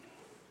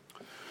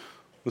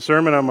The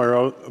sermon I'm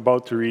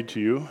about to read to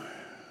you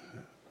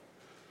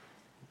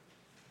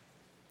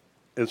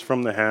is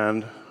from the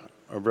hand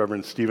of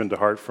Reverend Stephen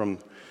DeHart from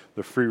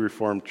the Free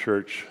Reformed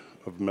Church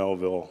of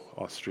Melville,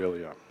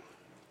 Australia.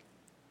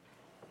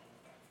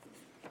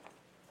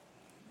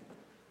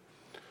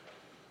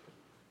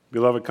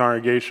 Beloved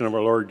congregation of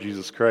our Lord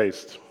Jesus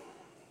Christ,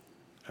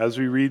 as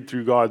we read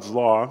through God's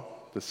law,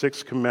 the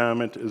sixth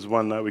commandment is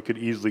one that we could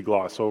easily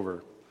gloss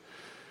over.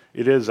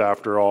 It is,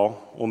 after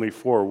all, only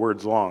 4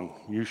 words long: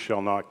 you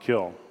shall not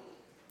kill.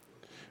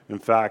 In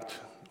fact,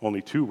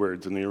 only 2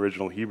 words in the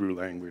original Hebrew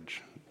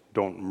language: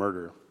 don't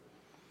murder.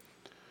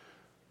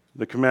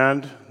 The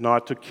command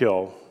not to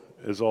kill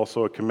is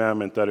also a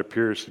commandment that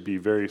appears to be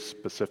very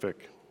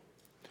specific.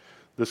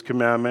 This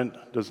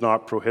commandment does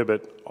not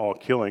prohibit all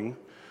killing,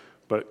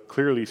 but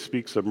clearly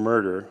speaks of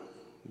murder,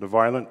 the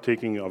violent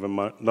taking of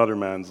another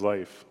man's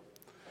life.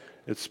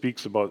 It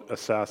speaks about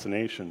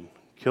assassination,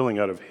 killing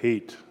out of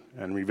hate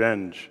and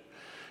revenge,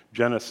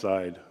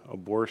 genocide,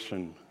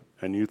 abortion,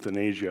 and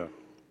euthanasia.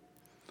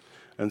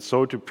 And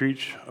so to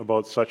preach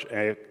about such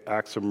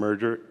acts of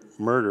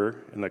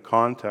murder in the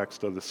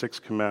context of the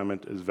sixth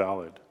commandment is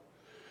valid.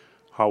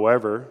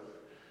 However,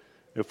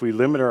 if we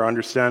limit our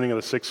understanding of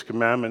the sixth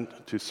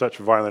commandment to such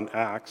violent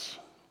acts,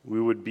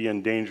 we would be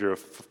in danger of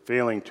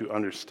failing to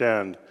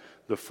understand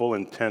the full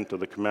intent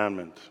of the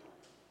commandment.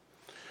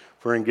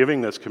 For in giving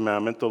this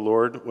commandment, the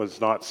Lord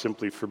was not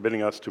simply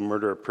forbidding us to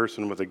murder a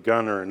person with a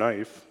gun or a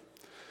knife,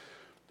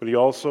 but he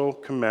also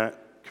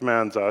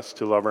commands us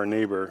to love our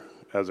neighbor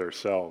as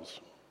ourselves.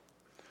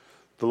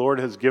 The Lord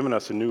has given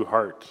us a new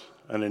heart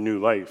and a new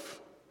life,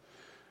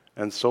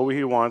 and so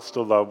he wants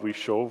the love we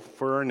show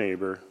for our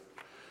neighbor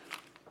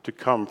to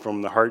come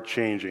from the heart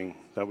changing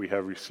that we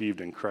have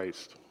received in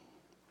Christ.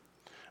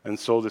 And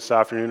so this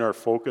afternoon, our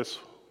focus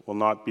will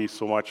not be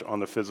so much on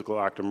the physical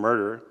act of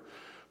murder,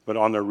 but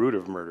on the root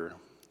of murder,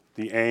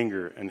 the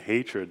anger and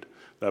hatred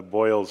that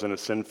boils in a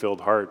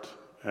sin-filled heart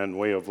and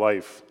way of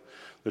life,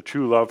 the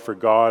true love for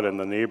God and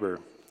the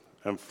neighbor,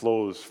 and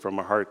flows from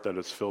a heart that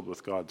is filled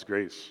with God's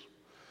grace.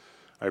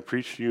 I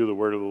preach to you the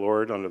word of the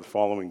Lord under the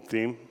following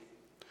theme: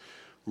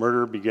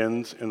 murder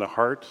begins in the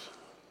heart,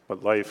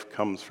 but life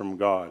comes from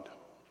God.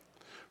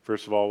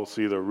 First of all, we'll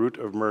see the root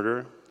of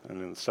murder,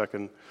 and then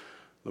second,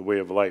 the way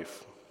of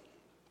life.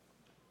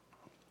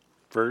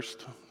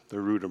 First, the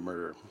root of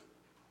murder.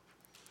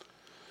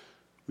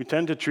 We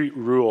tend to treat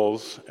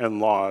rules and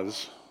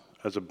laws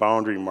as a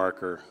boundary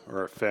marker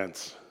or a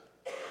fence,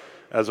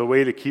 as a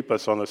way to keep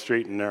us on the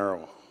straight and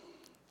narrow.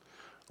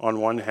 On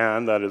one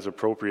hand, that is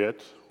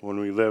appropriate. When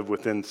we live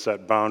within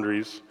set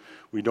boundaries,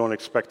 we don't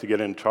expect to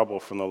get in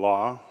trouble from the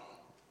law,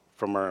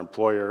 from our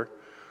employer,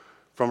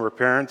 from our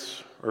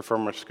parents, or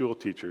from our school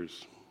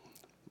teachers.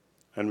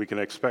 And we can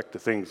expect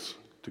things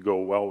to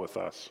go well with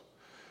us.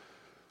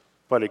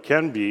 But it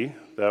can be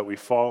that we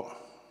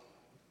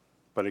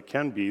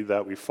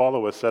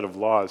follow a set of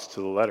laws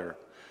to the letter,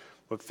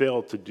 but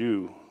fail to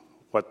do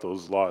what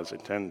those laws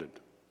intended.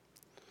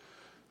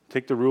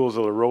 Take the rules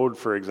of the road,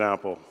 for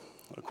example.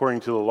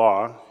 According to the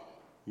law,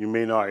 you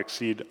may not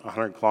exceed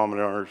 100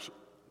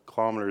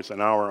 kilometers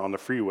an hour on the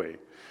freeway.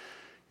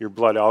 Your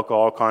blood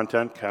alcohol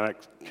content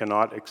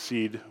cannot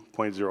exceed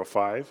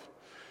 0.05,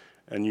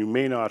 and you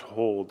may not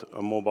hold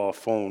a mobile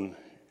phone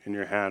in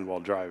your hand while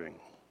driving.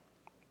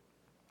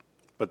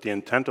 But the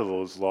intent of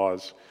those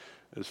laws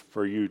is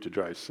for you to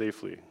drive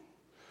safely,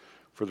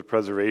 for the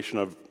preservation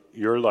of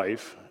your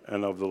life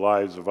and of the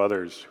lives of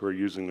others who are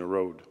using the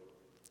road.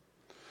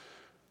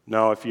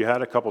 Now, if you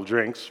had a couple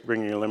drinks,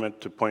 bringing your limit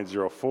to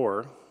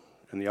 0.04,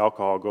 and the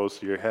alcohol goes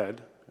to your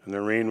head, and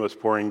the rain was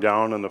pouring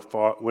down and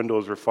the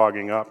windows were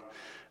fogging up,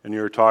 and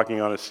you were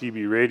talking on a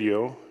CB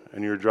radio,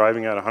 and you're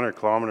driving at 100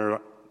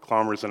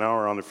 kilometers an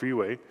hour on the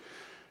freeway,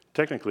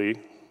 technically,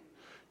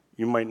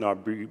 you might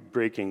not be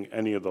breaking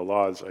any of the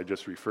laws I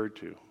just referred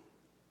to.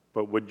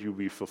 But would you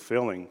be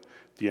fulfilling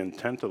the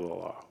intent of the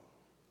law?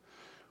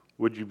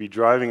 Would you be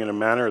driving in a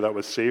manner that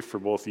was safe for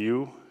both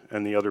you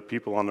and the other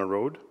people on the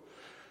road?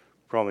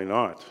 Probably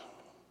not.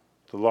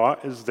 The law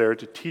is there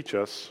to teach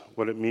us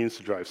what it means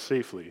to drive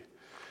safely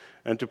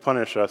and to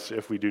punish us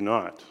if we do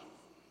not.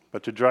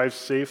 But to drive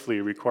safely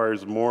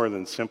requires more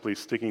than simply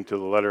sticking to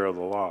the letter of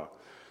the law.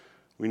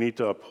 We need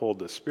to uphold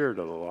the spirit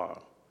of the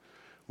law.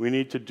 We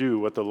need to do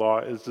what the law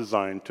is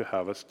designed to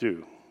have us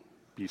do: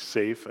 be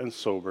safe and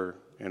sober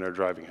in our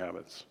driving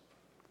habits.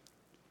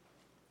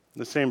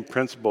 The same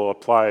principle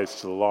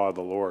applies to the law of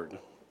the Lord.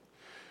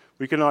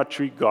 We cannot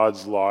treat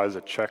God's law as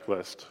a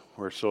checklist,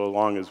 where so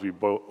long as we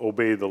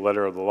obey the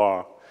letter of the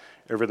law,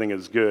 everything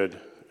is good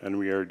and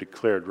we are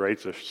declared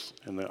righteous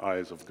in the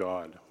eyes of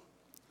God.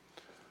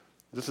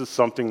 This is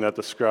something that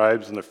the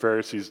scribes and the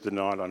Pharisees did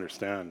not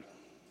understand.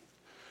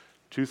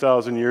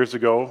 2,000 years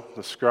ago,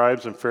 the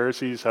scribes and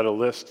Pharisees had a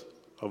list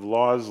of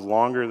laws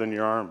longer than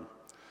your arm,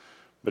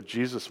 but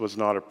Jesus was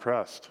not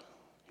oppressed.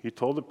 He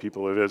told the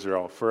people of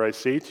Israel, "For I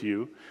say to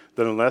you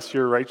that unless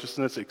your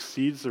righteousness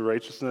exceeds the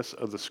righteousness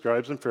of the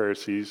scribes and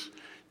Pharisees,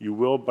 you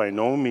will by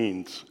no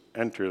means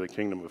enter the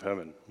kingdom of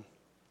heaven."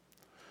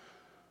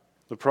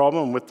 The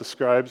problem with the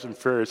scribes and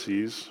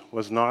Pharisees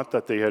was not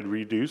that they had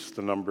reduced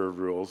the number of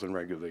rules and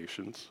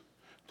regulations.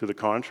 To the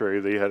contrary,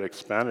 they had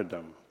expanded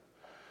them.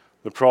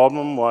 The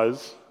problem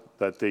was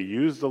that they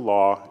used the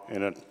law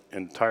in an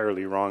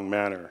entirely wrong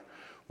manner,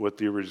 with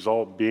the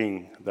result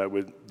being that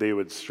they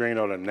would strain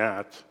out a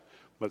gnat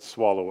but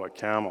swallow a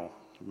camel.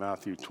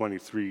 Matthew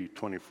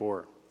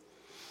 23:24.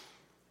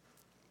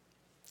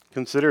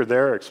 Consider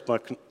their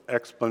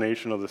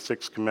explanation of the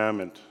sixth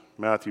commandment,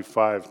 Matthew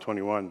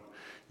 5:21.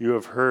 You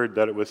have heard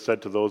that it was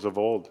said to those of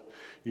old,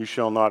 you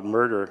shall not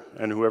murder,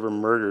 and whoever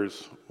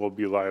murders will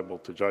be liable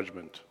to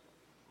judgment.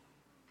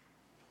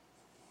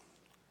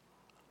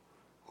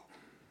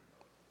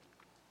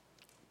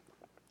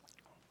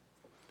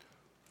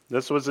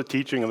 This was the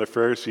teaching of the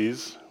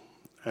Pharisees,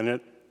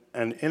 and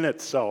in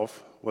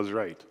itself was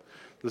right.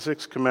 The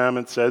sixth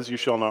commandment says, you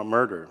shall not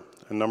murder,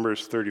 and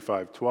Numbers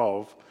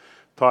 35:12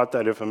 taught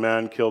that if a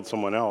man killed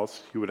someone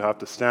else, he would have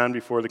to stand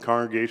before the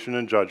congregation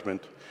in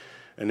judgment,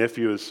 and if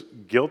he was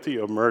guilty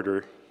of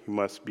murder, he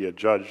must be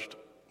judged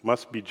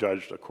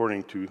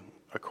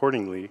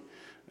accordingly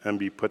and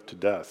be put to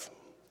death.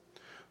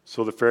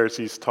 So the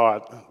Pharisees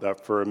taught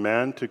that for a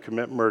man to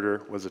commit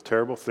murder was a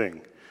terrible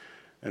thing,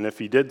 and if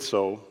he did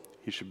so,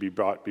 he should be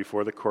brought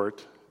before the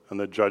court, and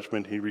the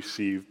judgment he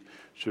received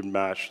should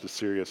match the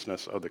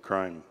seriousness of the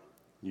crime.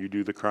 You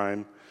do the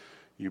crime,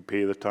 you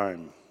pay the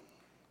time.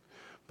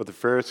 But the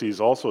Pharisees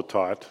also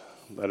taught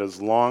that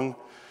as long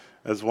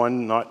as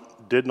one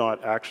did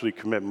not actually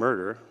commit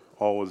murder,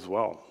 all was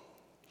well.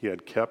 He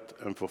had kept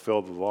and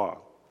fulfilled the law.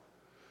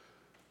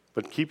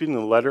 But keeping the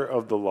letter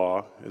of the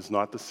law is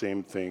not the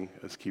same thing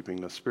as keeping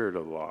the spirit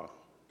of the law.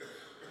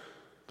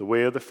 The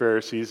way of the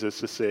Pharisees is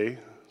to say,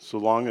 so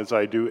long as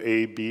I do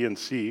A, B, and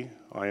C,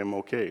 I am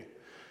okay.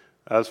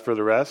 As for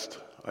the rest,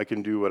 I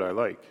can do what I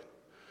like.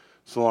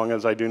 So long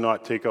as I do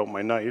not take out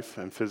my knife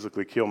and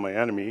physically kill my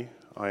enemy,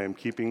 I am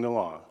keeping the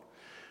law,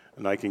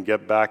 and I can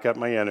get back at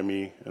my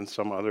enemy in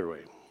some other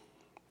way.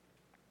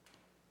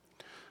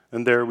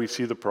 And there we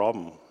see the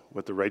problem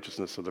with the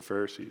righteousness of the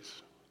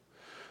Pharisees.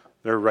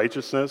 Their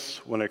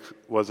righteousness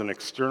was an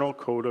external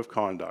code of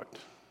conduct,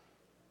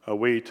 a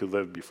way to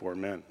live before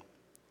men.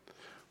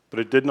 But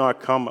it did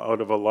not come out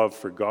of a love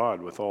for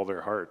God with all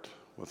their heart,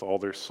 with all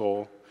their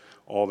soul,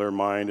 all their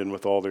mind, and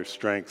with all their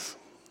strength.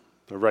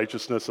 The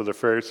righteousness of the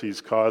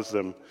Pharisees caused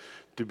them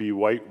to be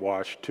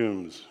whitewashed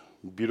tombs,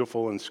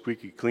 beautiful and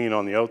squeaky clean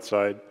on the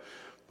outside,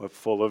 but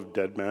full of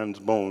dead man's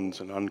bones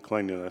and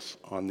uncleanness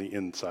on the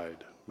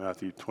inside.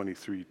 Matthew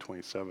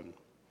 23:27.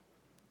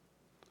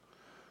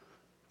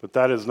 But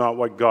that is not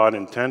what God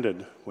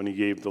intended when he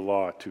gave the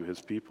law to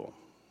his people.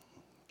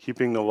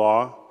 Keeping the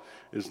law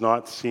is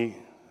not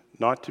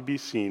to be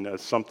seen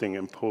as something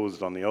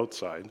imposed on the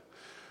outside,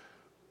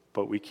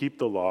 but we keep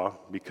the law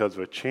because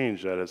of a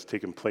change that has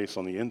taken place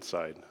on the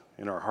inside,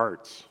 in our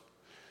hearts.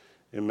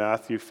 In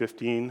Matthew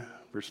 15,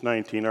 verse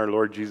 19, our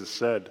Lord Jesus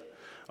said,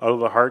 out of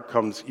the heart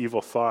comes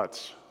evil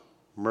thoughts,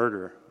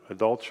 murder,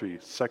 adultery,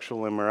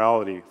 sexual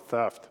immorality,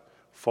 theft,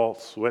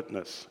 false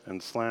witness,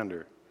 and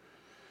slander.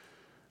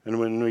 And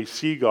when we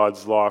see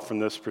God's law from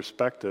this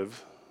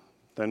perspective,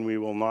 then we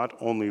will not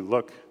only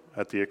look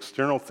at the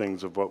external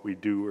things of what we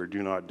do or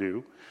do not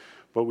do,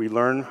 but we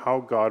learn how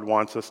God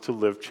wants us to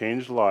live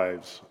changed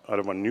lives out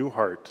of a new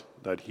heart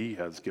that he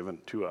has given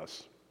to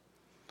us.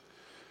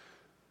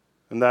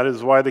 And that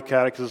is why the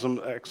Catechism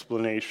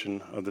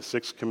explanation of the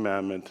sixth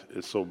commandment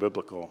is so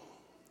biblical.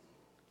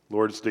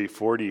 Lord's Day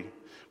 40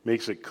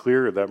 makes it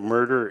clear that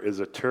murder is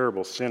a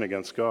terrible sin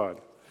against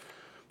God.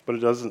 But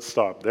it doesn't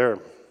stop there.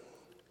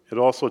 It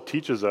also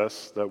teaches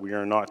us that we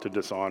are not to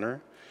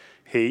dishonor,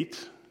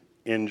 hate,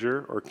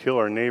 injure, or kill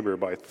our neighbor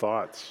by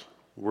thoughts,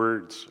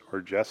 words, or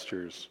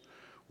gestures,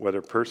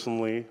 whether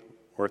personally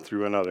or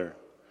through another.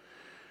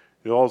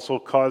 It also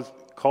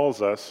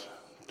calls us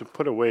to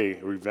put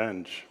away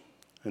revenge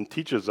and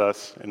teaches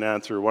us in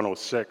Answer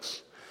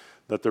 106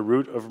 that the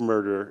root of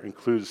murder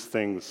includes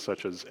things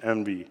such as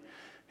envy,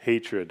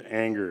 hatred,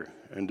 anger,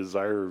 and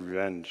desire of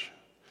revenge,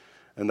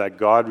 and that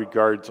God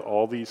regards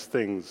all these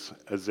things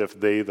as if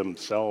they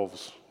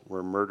themselves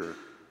were murder.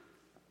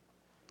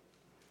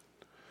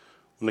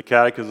 When the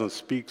Catechism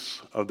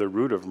speaks of the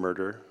root of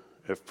murder,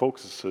 it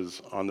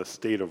focuses on the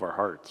state of our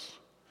hearts.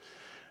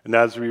 And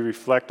as we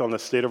reflect on the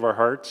state of our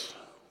hearts,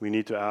 we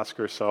need to ask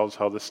ourselves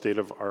how the state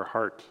of our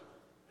heart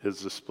is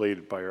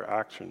displayed by our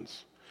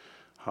actions,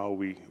 how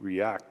we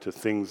react to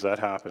things that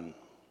happen.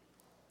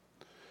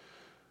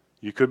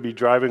 You could be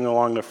driving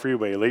along the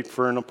freeway late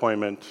for an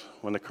appointment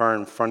when the car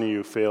in front of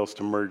you fails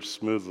to merge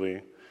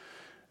smoothly,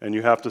 and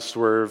you have to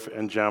swerve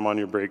and jam on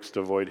your brakes to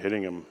avoid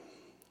hitting him.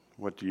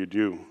 What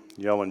do?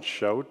 Yell and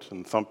shout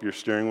and thump your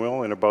steering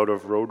wheel in a bout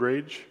of road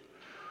rage?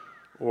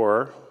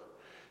 Or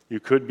you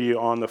could be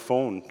on the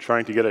phone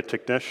trying to get a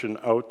technician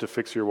out to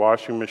fix your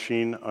washing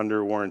machine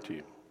under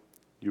warranty.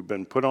 You've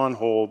been put on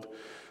hold,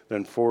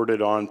 then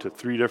forwarded on to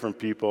 3 different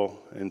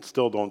people, and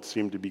still don't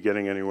seem to be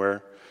getting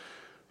anywhere,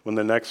 when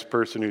the next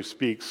person who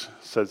speaks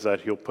says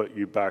that he'll put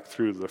you back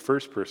through the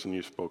first person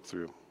you spoke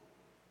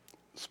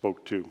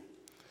to.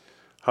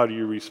 How do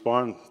you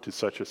respond to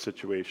such a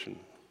situation?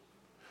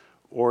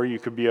 Or you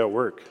could be at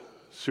work,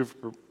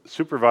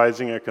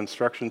 supervising a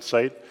construction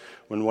site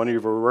when one of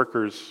your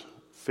workers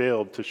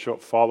failed to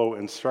follow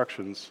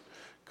instructions,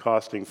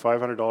 costing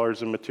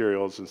 $500 in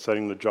materials and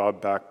setting the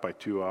job back by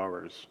 2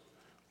 hours.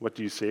 What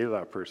do you say to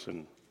that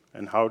person,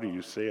 and how do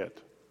you say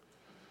it?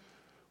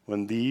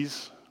 When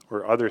these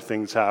or other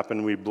things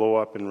happen, we blow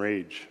up in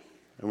rage,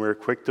 and we're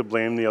quick to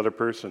blame the other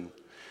person.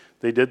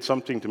 They did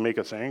something to make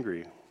us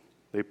angry.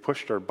 They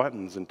pushed our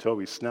buttons until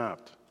we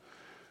snapped.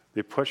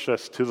 They pushed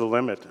us to the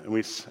limit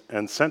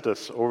and sent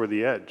us over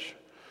the edge.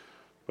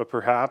 But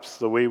perhaps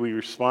the way we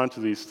respond to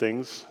these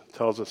things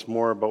tells us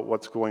more about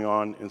what's going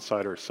on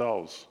inside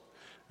ourselves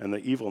and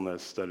the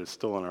evilness that is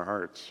still in our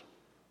hearts.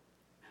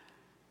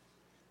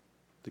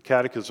 The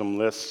Catechism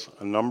lists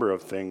a number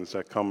of things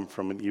that come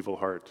from an evil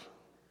heart.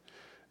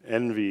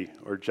 Envy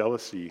or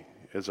jealousy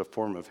is a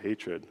form of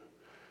hatred,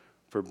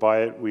 for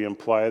by it we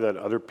imply that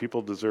other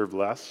people deserve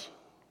less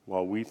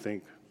while we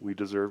think we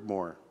deserve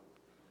more.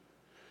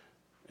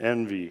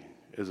 Envy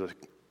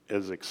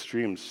is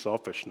extreme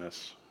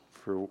selfishness,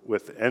 for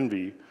with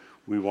envy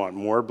we want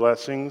more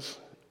blessings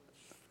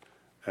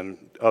and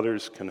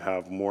others can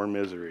have more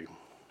misery.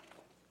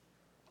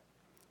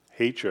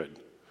 Hatred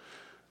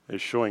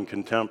is showing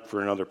contempt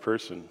for another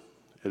person.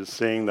 It is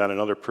saying that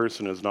another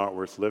person is not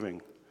worth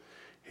living.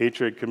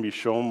 Hatred can be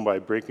shown by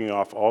breaking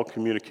off all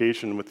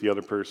communication with the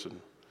other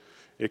person.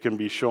 It can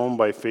be shown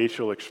by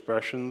facial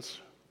expressions,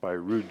 by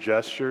rude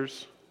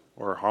gestures,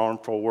 or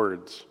harmful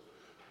words.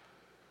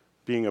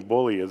 Being a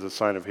bully is a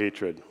sign of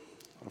hatred.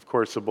 Of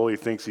course, the bully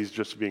thinks he's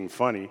just being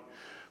funny,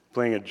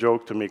 playing a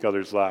joke to make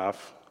others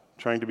laugh,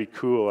 trying to be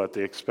cool at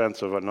the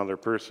expense of another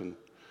person.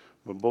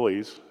 But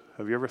bullies,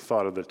 have you ever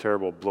thought of the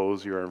terrible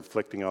blows you are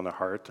inflicting on the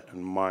heart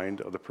and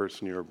mind of the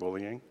person you are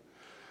bullying?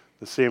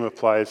 The same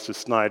applies to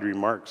snide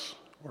remarks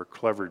or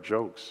clever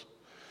jokes.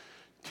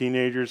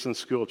 Teenagers and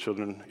school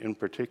children in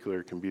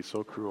particular can be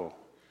so cruel.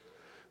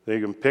 They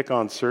can pick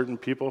on certain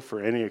people for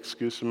any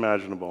excuse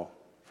imaginable,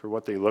 for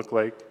what they look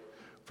like,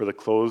 for the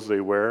clothes they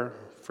wear,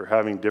 for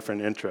having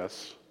different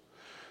interests.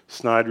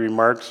 Snide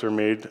remarks are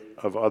made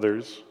of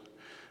others,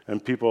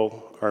 and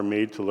people are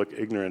made to look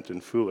ignorant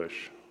and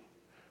foolish.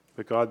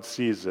 But God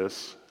sees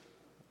this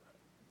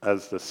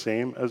as the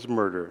same as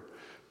murder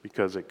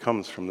because it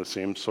comes from the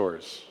same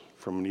source,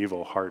 from an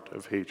evil heart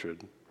of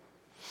hatred.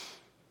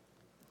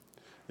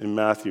 In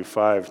Matthew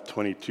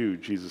 5:22,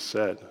 Jesus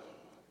said,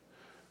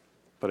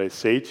 "But I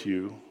say to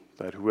you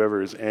that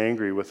whoever is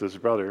angry with his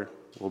brother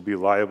will be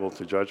liable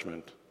to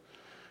judgment,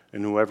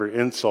 and whoever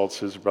insults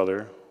his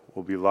brother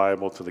will be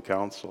liable to the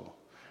council,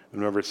 and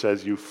whoever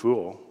says, 'You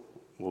fool,'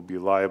 will be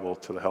liable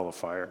to the hell of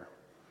fire."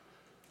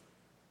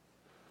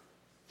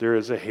 There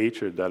is a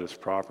hatred that is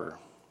proper,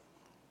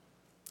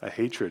 a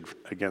hatred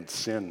against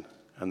sin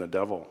and the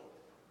devil.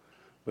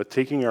 But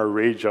taking our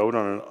rage out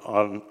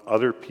on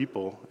other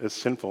people is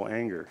sinful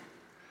anger.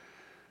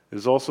 It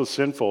is also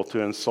sinful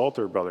to insult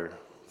our brother,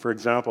 for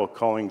example,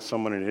 calling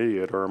someone an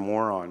idiot or a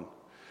moron.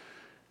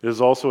 It is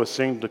also a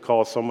sin to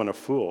call someone a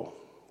fool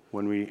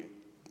when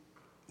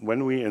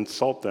we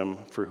insult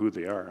them for who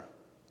they are.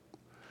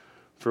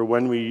 For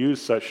when we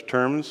use such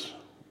terms,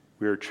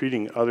 we are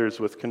treating others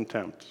with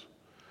contempt.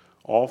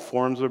 All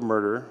forms of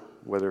murder,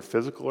 whether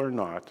physical or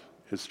not,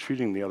 is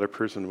treating the other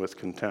person with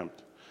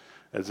contempt,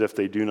 as if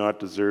they do not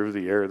deserve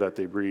the air that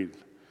they breathe.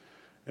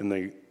 And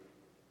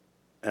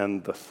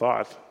the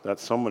thought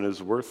that someone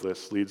is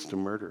worthless leads to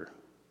murder.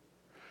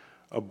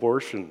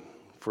 Abortion,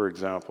 for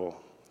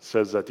example,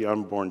 says that the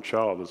unborn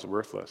child is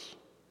worthless.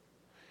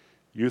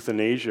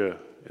 Euthanasia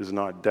is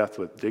not death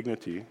with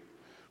dignity,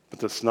 but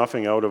the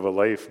snuffing out of a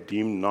life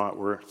deemed not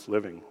worth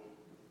living.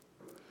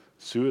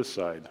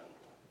 Suicide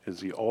is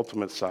the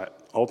ultimate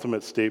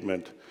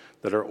statement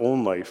that our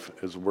own life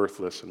is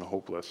worthless and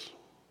hopeless.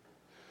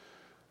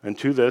 And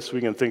to this,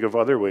 we can think of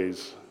other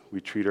ways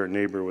we treat our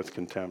neighbor with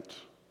contempt.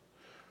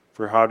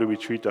 For how do we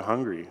treat the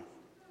hungry?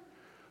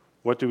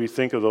 What do we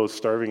think of those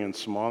starving in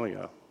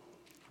Somalia?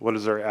 What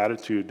is our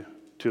attitude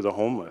to the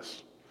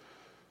homeless?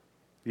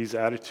 These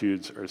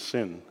attitudes are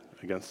sin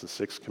against the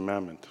sixth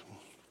commandment.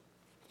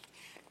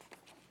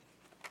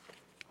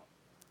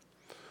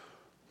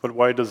 But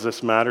why does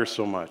this matter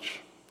so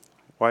much?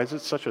 Why is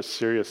it such a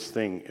serious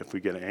thing if we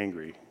get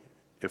angry,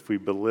 if we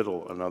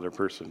belittle another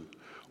person,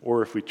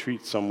 or if we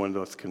treat someone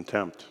with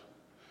contempt?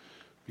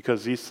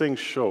 Because these things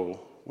show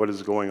what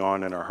is going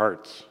on in our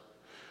hearts.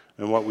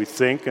 And what we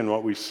think and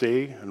what we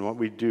say and what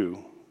we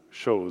do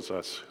shows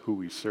us who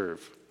we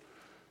serve.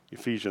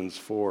 Ephesians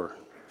 4,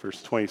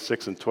 verse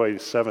 26 and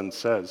 27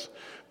 says,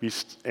 "Be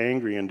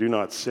angry and do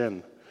not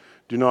sin.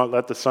 Do not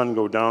let the sun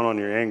go down on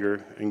your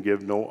anger and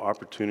give no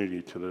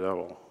opportunity to the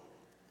devil."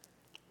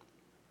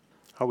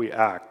 How we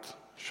act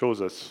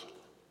shows us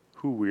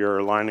who we are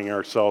aligning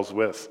ourselves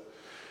with.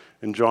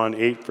 In John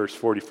 8, verse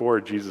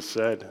 44, Jesus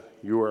said,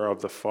 You are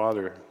of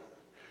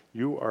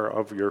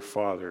your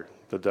father,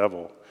 the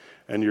devil,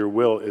 and your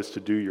will is to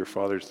do your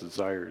father's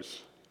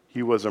desires.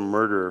 He was a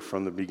murderer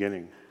from the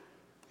beginning.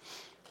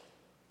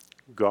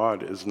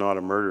 God is not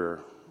a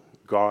murderer.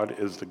 God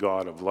is the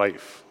God of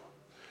life.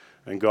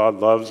 And God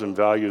loves and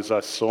values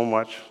us so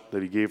much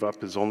that he gave up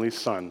his only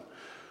Son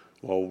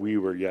while we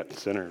were yet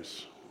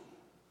sinners.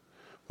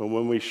 But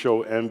when we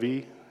show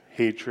envy,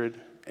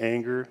 hatred,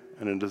 anger,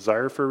 and a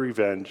desire for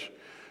revenge,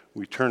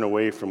 we turn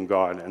away from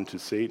God and to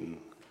Satan,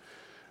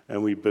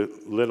 and we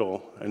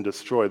belittle and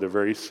destroy the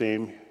very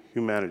same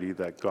humanity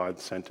that God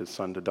sent his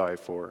Son to die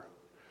for.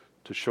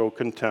 To show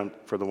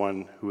contempt for the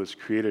one who was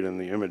created in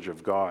the image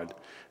of God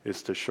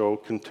is to show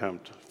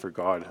contempt for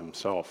God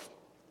himself.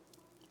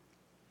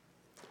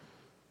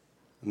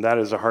 And that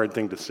is a hard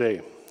thing to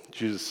say.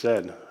 Jesus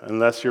said,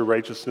 "Unless your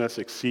righteousness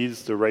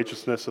exceeds the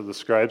righteousness of the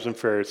scribes and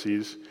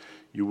Pharisees,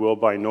 you will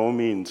by no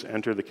means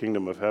enter the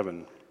kingdom of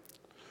heaven."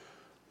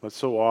 But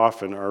so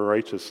often our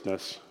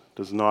righteousness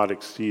does not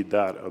exceed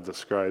that of the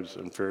scribes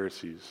and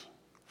Pharisees,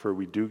 for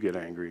we do get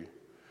angry.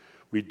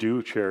 We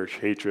do cherish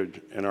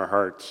hatred in our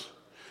hearts,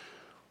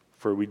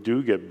 for we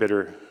do get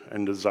bitter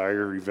and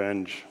desire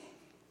revenge.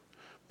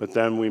 But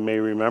then we may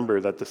remember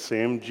that the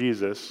same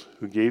Jesus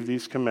who gave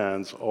these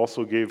commands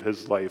also gave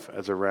his life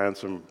as a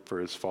ransom for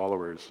his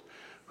followers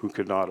who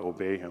could not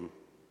obey him.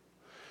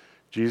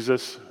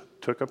 Jesus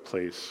took a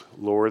place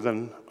lower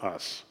than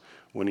us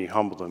when he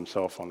humbled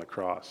himself on the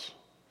cross.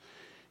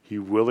 He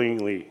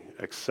willingly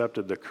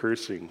accepted the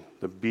cursing,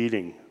 the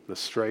beating, the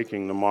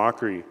striking, the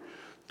mockery,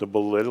 the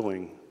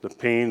belittling, the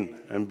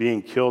pain, and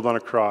being killed on a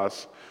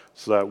cross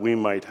so that we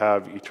might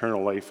have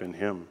eternal life in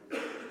him.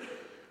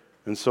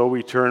 And so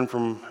we turn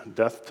from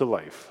death to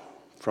life,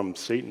 from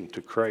Satan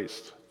to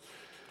Christ.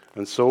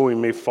 And so we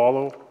may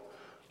follow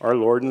our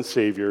Lord and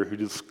Savior, who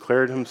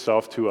declared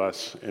himself to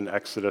us in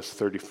Exodus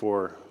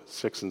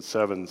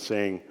 34:6-7,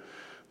 saying,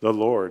 the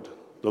Lord,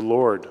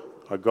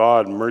 a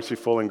God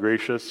merciful and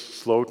gracious,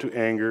 slow to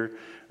anger,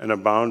 and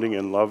abounding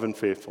in love and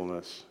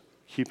faithfulness,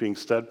 keeping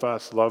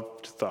steadfast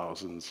love to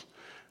thousands,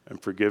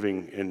 and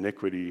forgiving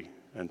iniquity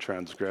and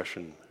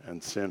transgression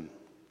and sin."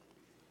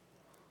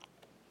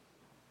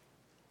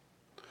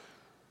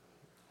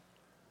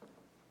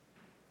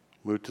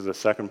 Move to the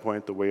second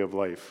point, the way of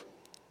life.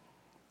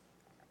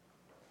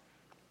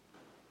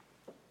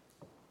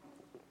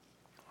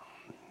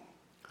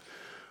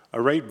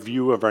 A right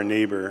view of our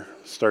neighbor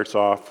starts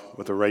off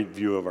with a right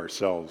view of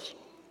ourselves.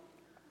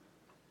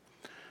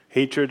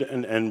 Hatred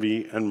and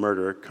envy and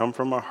murder come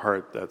from a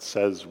heart that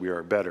says we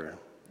are better,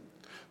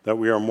 that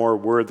we are more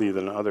worthy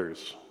than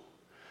others.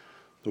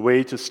 The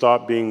way to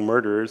stop being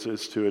murderers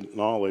is to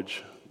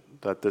acknowledge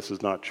that this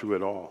is not true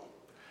at all.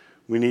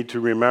 We need to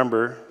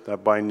remember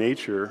that by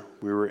nature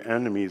we were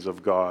enemies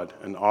of God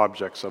and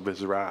objects of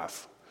his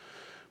wrath.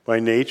 By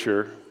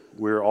nature,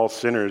 we are all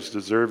sinners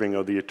deserving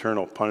of the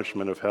eternal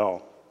punishment of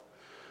hell.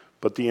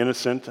 But the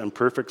innocent and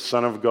perfect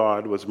Son of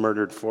God was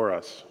murdered for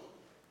us.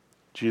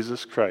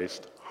 Jesus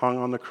Christ hung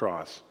on the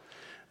cross,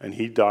 and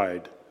he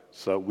died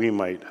so that we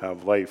might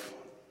have life.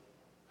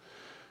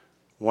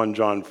 1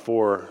 John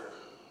 4,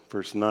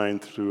 verse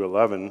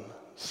 9-11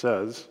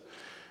 says,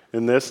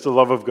 "In this the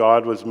love of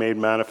God was made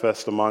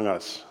manifest among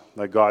us,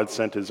 that God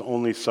sent his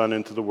only Son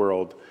into the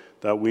world,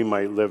 that we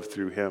might live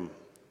through him.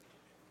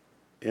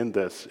 In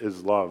this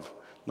is love,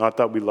 not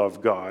that we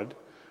love God,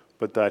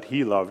 but that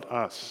he loved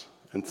us,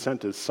 and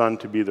sent his Son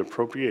to be the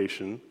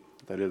propitiation,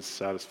 that is,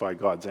 satisfy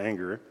God's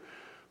anger,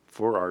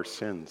 for our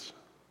sins.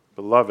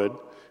 Beloved,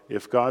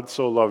 if God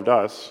so loved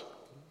us,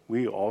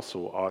 we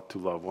also ought to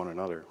love one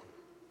another."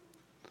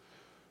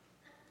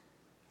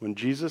 When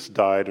Jesus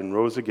died and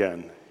rose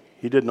again,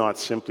 he did not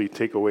simply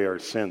take away our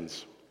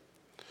sins.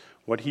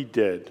 What he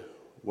did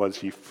was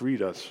he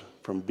freed us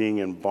from being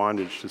in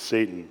bondage to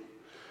Satan,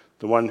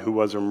 the one who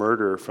was a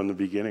murderer from the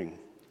beginning,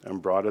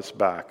 and brought us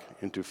back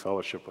into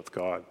fellowship with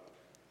God.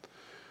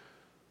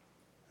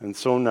 And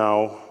so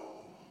now,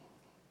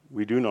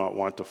 we do not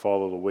want to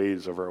follow the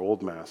ways of our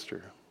old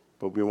master,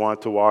 but we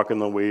want to walk in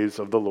the ways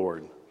of the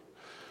Lord.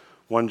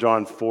 1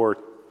 John 4,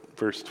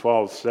 verse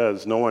 12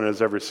 says, "No one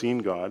has ever seen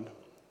God.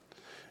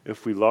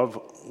 If we love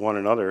one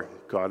another,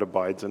 God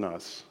abides in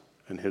us,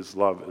 and his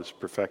love is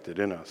perfected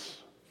in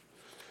us."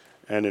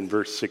 And in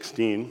verse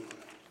 16,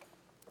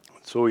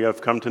 "So we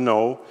have come to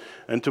know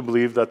and to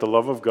believe that the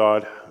love of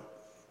God,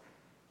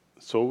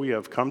 so we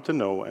have come to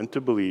know and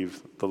to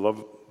believe the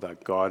love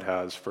that God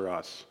has for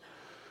us.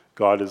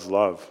 God is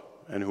love,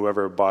 and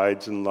whoever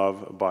abides in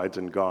love abides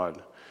in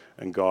God,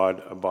 and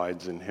God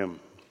abides in him."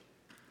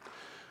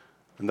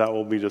 And that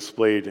will be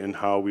displayed in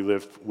how we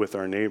live with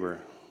our neighbor.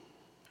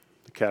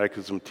 The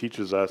Catechism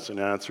teaches us in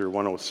answer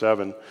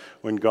 107,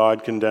 when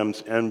God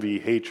condemns envy,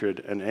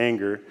 hatred, and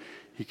anger,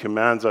 he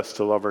commands us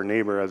to love our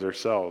neighbor as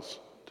ourselves,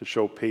 to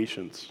show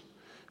patience,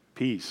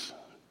 peace,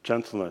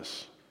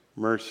 gentleness,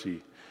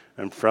 mercy,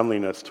 and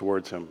friendliness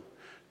towards him,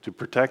 to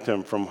protect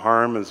him from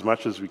harm as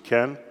much as we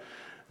can,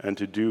 and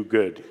to do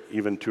good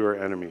even to our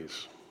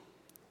enemies.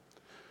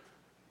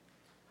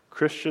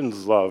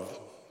 Christians love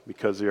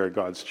because they are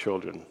God's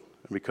children,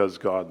 and because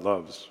God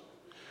loves.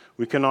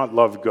 We cannot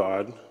love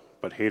God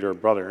but hate our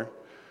brother,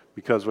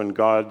 because when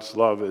God's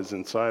love is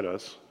inside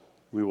us,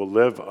 we will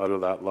live out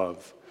of that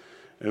love,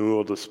 and we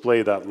will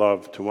display that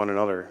love to one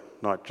another,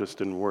 not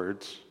just in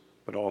words,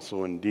 but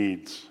also in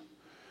deeds.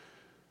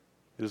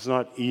 It is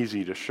not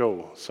easy to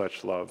show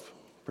such love,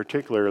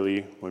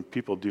 particularly when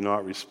people do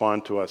not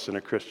respond to us in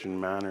a Christian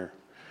manner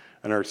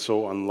and are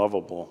so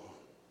unlovable.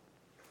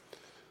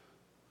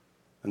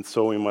 And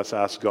so we must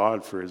ask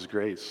God for his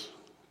grace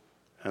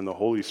and the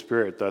Holy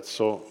Spirit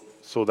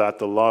so that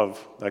the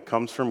love that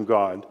comes from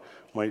God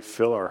might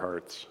fill our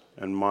hearts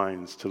and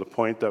minds to the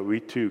point that we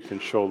too can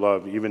show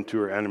love even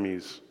to our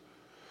enemies.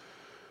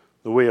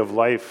 The way of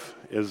life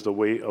is the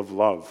way of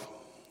love,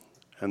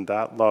 and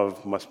that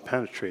love must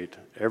penetrate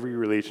every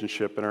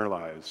relationship in our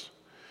lives.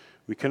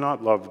 We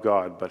cannot love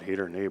God but hate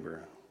our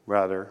neighbor.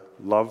 Rather,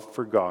 love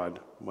for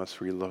God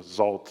must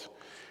result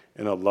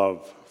in a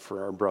love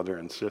for our brother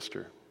and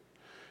sister.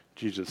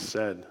 Jesus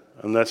said,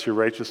 "Unless your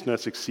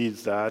righteousness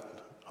exceeds the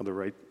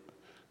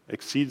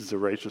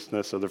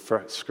righteousness of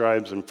the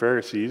scribes and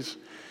Pharisees,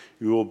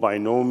 you will by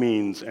no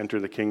means enter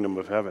the kingdom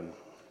of heaven."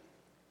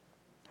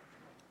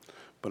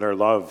 But our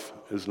love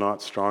is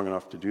not strong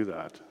enough to do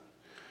that.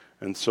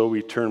 And so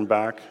we turn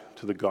back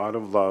to the God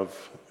of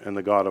love and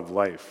the God of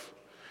life.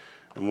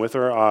 And with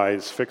our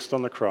eyes fixed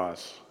on the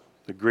cross,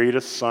 the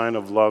greatest sign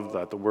of love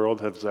that the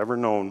world has ever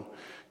known,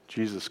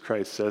 Jesus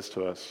Christ says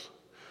to us,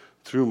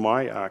 "Through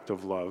my act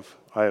of love,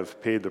 I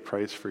have paid the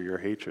price for your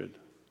hatred.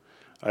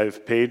 I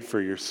have paid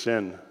for your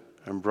sin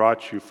and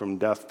brought you from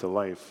death to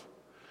life.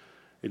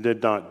 I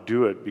did not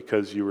do it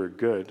because you were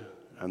good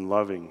and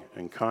loving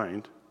and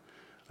kind.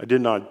 I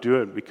did not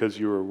do it because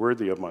you were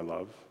worthy of my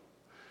love.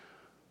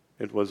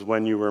 It was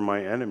when you were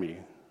my enemy,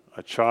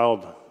 a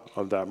child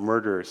of that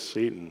murderer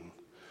Satan,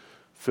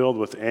 filled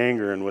with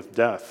anger and with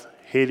death,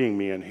 hating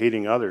me and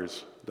hating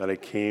others, that I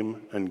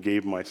came and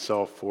gave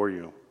myself for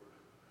you.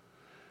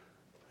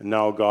 And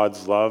now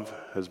God's love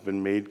has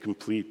been made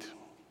complete,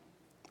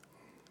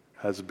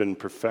 has been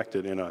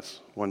perfected in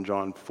us." 1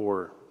 John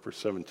 4, verse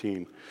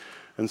 17.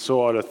 And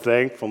so out of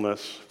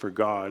thankfulness for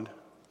God,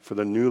 for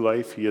the new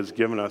life he has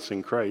given us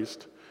in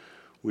Christ,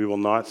 we will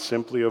not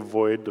simply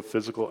avoid the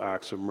physical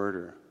acts of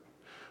murder,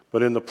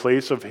 but in the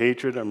place of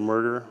hatred and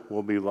murder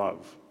will be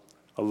love,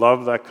 a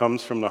love that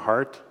comes from the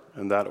heart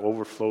and that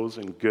overflows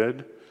in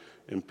good,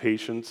 in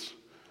patience,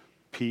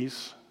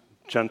 peace,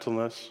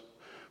 gentleness,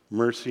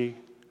 mercy,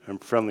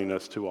 and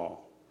friendliness to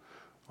all.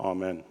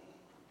 Amen.